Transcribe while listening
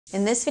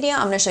In this video,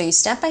 I'm going to show you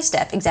step by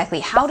step exactly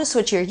how to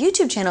switch your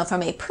YouTube channel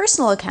from a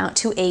personal account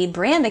to a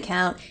brand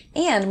account,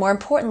 and more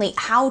importantly,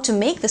 how to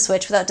make the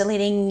switch without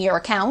deleting your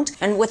account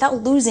and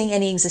without losing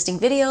any existing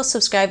videos,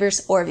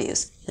 subscribers, or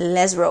views.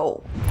 Let's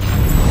roll.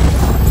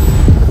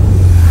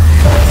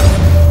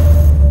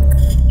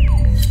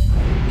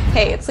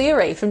 Hey, it's Leah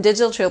Ray from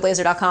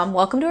digitaltrailblazer.com.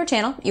 Welcome to our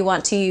channel. You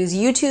want to use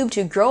YouTube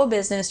to grow a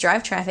business,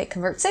 drive traffic,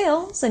 convert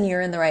sales, then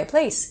you're in the right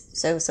place.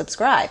 So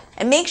subscribe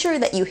and make sure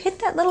that you hit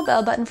that little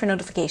bell button for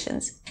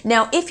notifications.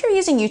 Now, if you're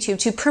using YouTube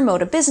to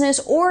promote a business,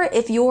 or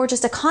if you're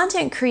just a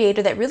content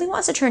creator that really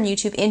wants to turn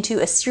YouTube into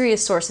a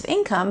serious source of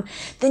income,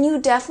 then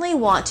you definitely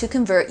want to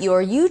convert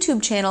your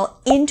YouTube channel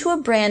into a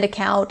brand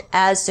account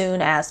as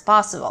soon as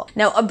possible.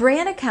 Now, a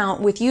brand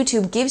account with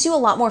YouTube gives you a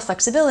lot more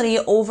flexibility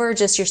over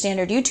just your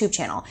standard YouTube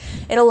channel.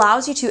 It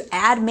allows you to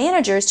add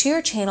managers to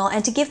your channel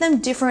and to give them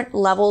different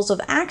levels of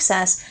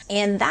access,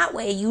 and that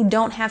way you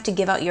don't have to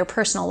give out your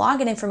personal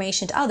login information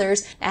to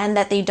others, and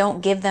that they don't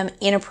give them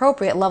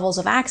inappropriate levels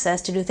of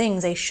access to do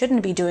things they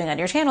shouldn't be doing on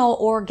your channel,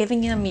 or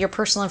giving them your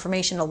personal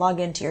information to log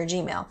into your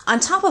Gmail. On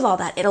top of all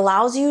that, it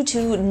allows you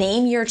to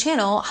name your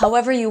channel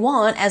however you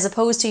want, as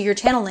opposed to your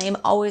channel name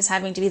always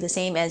having to be the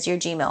same as your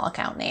Gmail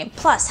account name.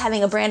 Plus,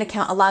 having a brand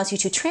account allows you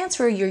to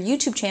transfer your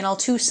YouTube channel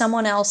to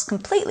someone else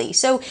completely.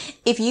 So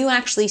if you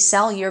actually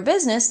sell your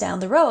business down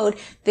the road,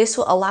 this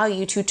will allow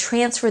you to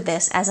transfer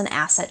this as an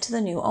asset to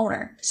the new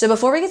owner. So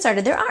before we get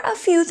started, there are a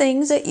few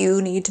things that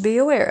you need to be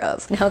aware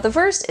of. Now, the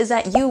first is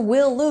that you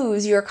will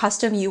lose your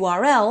custom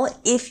URL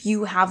if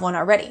you have one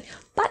already.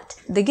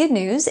 But the good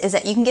news is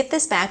that you can get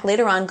this back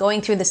later on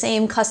going through the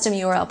same custom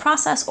URL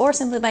process, or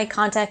simply by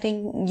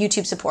contacting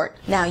YouTube support.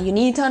 Now, you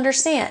need to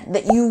understand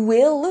that you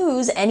will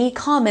lose any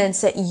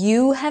comments that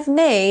you have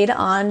made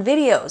on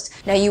videos.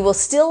 Now, you will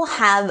still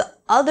have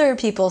other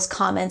people's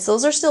comments.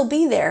 Those will still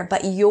be there,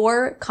 but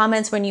your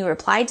comments when you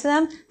reply to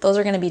them, those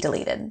are going to be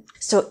deleted.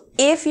 So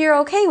if you're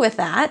okay with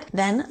that,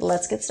 then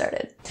let's get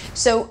started.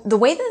 So the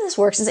way that this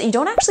works is that you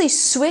don't actually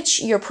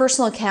switch your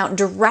personal account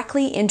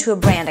directly into a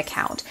brand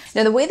account.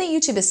 Now, the way that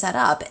YouTube is set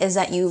up is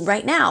that you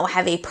right now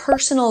have a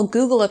personal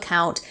Google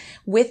account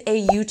with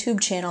a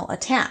YouTube channel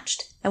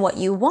attached. And what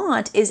you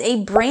want is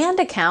a brand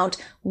account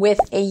with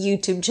a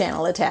YouTube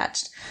channel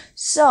attached.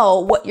 So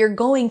what you're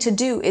going to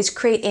do is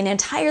create an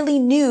entirely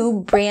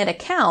new brand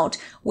account,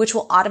 which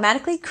will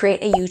automatically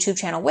create a YouTube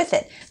channel with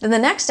it. Then the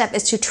next step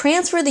is to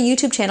transfer the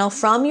YouTube channel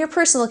from your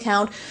personal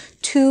account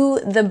to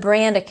the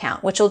brand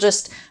account, which will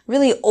just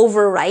really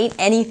overwrite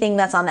anything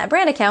that's on that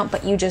brand account,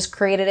 but you just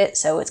created it,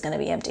 so it's going to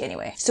be empty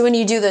anyway. So when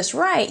you do this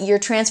right, you're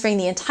transferring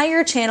the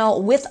entire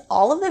channel with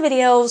all of the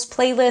videos,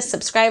 playlists,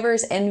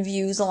 subscribers, and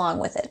views along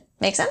with it.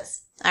 Make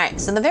sense? All right,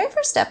 so the very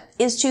first step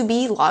is to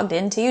be logged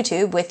into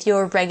YouTube with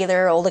your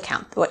regular old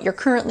account, what you're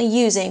currently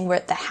using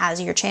that has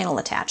your channel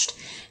attached.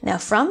 Now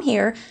from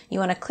here, you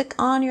want to click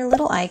on your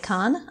little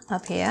icon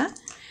up here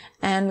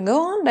and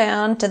go on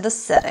down to the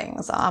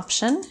settings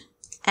option.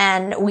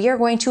 And we are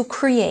going to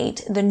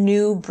create the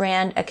new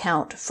brand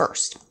account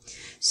first.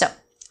 So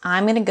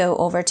I'm going to go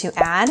over to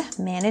Add,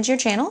 Manage Your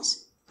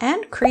Channels,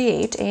 and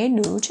create a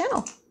new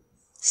channel.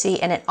 See,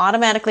 and it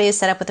automatically is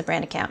set up with the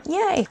brand account.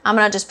 Yay! I'm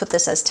going to just put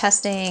this as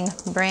testing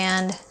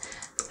brand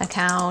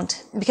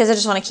account because I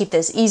just want to keep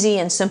this easy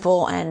and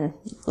simple and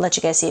let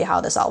you guys see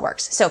how this all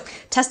works. So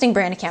testing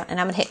brand account, and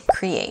I'm going to hit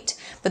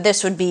create. But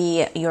this would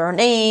be your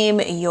name,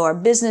 your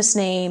business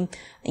name,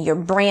 your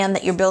brand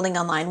that you're building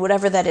online,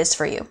 whatever that is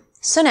for you.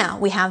 So now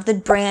we have the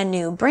brand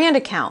new brand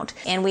account,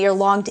 and we are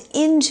logged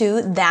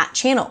into that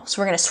channel. So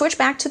we're going to switch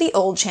back to the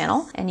old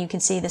channel, and you can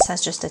see this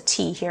has just a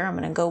T here. I'm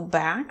going to go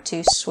back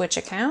to switch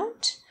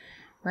account.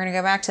 We're going to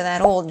go back to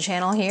that old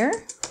channel here.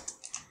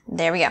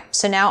 There we go.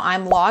 So now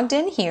I'm logged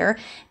in here,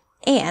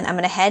 and I'm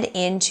going to head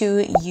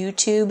into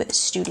YouTube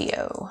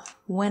Studio.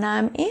 When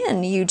I'm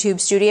in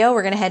YouTube Studio,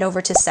 we're going to head over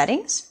to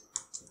settings.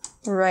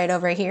 Right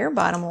over here,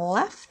 bottom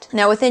left.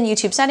 Now within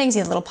YouTube settings,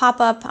 you have a little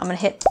pop-up. I'm going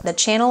to hit the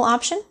channel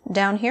option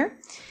down here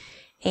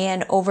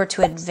and over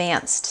to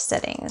advanced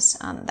settings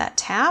on that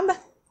tab.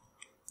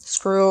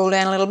 Scroll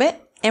down a little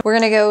bit, and we're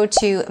going to go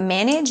to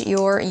manage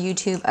your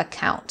YouTube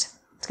account.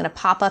 It's going to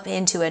pop up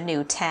into a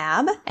new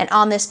tab. And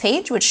on this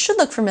page, which should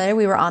look familiar,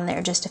 we were on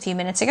there just a few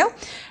minutes ago,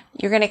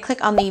 you're going to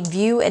click on the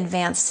View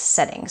Advanced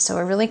Settings. So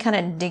we're really kind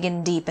of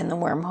digging deep in the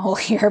wormhole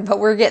here, but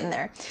we're getting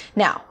there.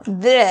 Now,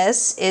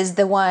 this is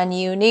the one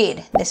you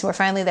need. We're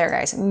finally there,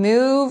 guys.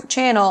 Move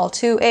channel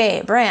to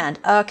a brand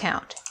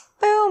account.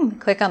 Boom,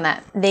 click on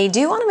that. They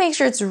do want to make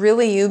sure it's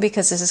really you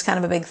because this is kind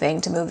of a big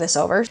thing to move this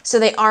over. So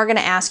they are going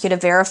to ask you to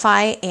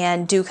verify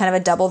and do kind of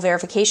a double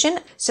verification.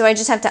 So I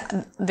just have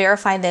to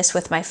verify this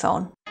with my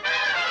phone.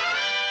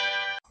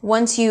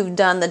 Once you've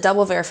done the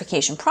double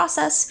verification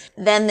process,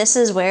 then this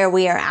is where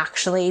we are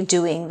actually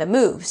doing the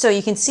move. So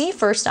you can see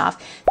first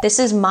off, this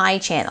is my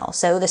channel.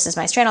 So this is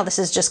my channel. This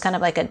is just kind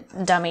of like a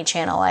dummy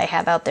channel I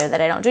have out there that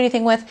I don't do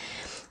anything with.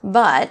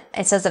 But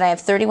it says that I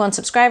have 31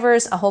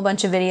 subscribers, a whole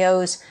bunch of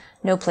videos,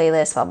 no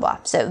playlist, blah, blah.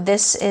 So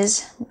this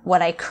is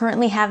what I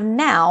currently have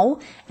now,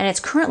 and it's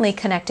currently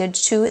connected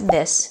to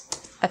this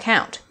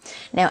account.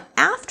 Now,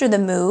 after the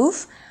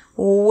move,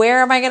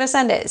 where am I going to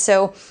send it?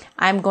 So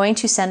I'm going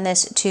to send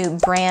this to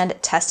brand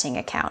testing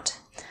account.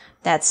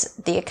 That's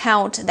the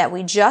account that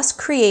we just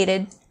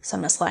created. So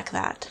I'm going to select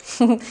that.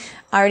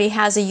 Already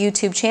has a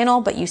YouTube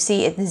channel, but you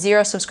see it's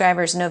 0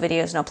 subscribers, no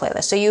videos, no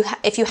playlist. So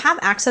if you have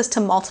access to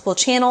multiple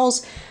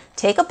channels,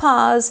 take a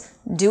pause,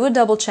 do a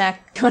double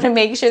check. You want to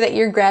make sure that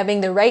you're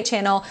grabbing the right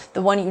channel,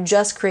 the one you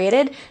just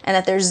created, and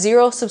that there's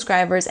 0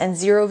 subscribers and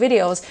 0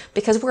 videos,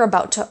 because we're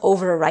about to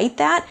overwrite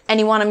that. And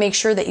you want to make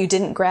sure that you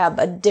didn't grab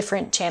a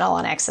different channel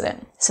on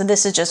accident. So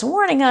this is just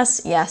warning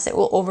us, yes, it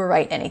will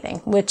overwrite anything,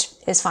 which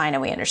is fine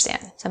and we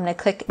understand. So I'm going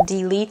to click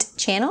delete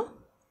channel.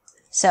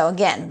 So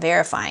again,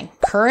 verifying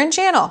current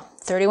channel,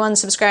 31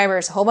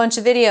 subscribers, a whole bunch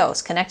of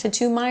videos connected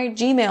to my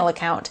Gmail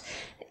account.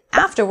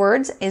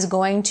 Afterwards is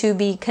going to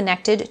be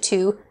connected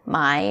to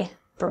my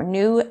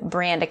new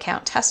brand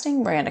account,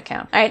 testing brand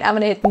account. All right, I'm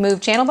going to hit the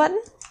move channel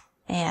button,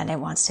 and it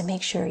wants to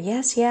make sure,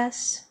 yes,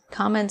 yes,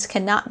 comments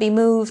cannot be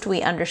moved.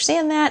 We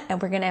understand that,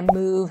 and we're going to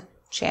move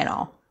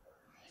channel.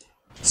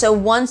 So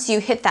once you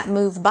hit that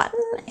move button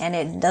and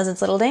it does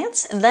its little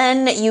dance,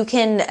 then you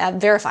can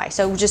verify.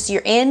 So just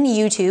you're in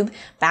YouTube,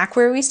 back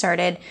where we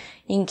started.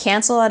 You can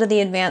cancel out of the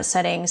advanced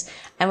settings,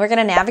 and we're going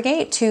to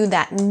navigate to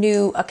that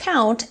new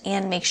account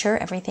and make sure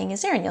everything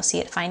is there, and you'll see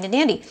it fine and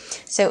dandy.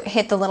 So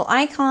hit the little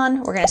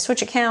icon, we're going to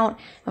switch account,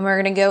 and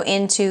we're going to go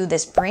into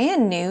this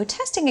brand new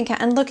testing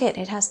account, and look, it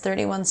has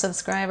 31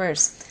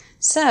 subscribers.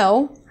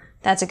 So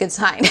that's a good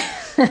sign.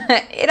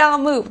 It all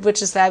moved,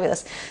 which is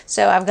fabulous.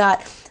 So I've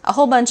got a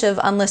whole bunch of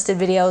unlisted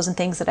videos and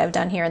things that I've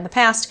done here in the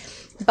past,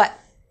 but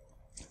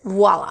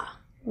voila,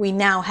 we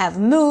now have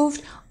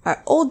moved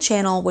our old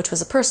channel, which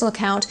was a personal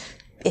account.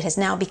 It has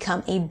now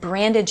become a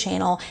branded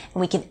channel,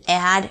 and we can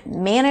add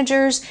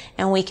managers,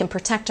 and we can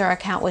protect our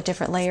account with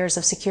different layers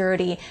of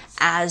security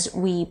as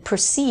we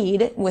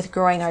proceed with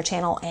growing our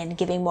channel and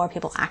giving more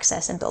people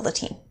access and build a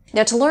team.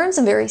 Now, to learn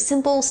some very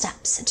simple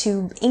steps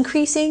to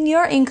increasing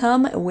your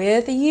income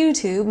with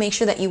YouTube, make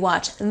sure that you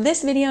watch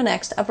this video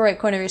next, upper right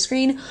corner of your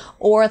screen,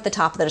 or at the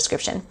top of the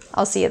description.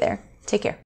 I'll see you there. Take care.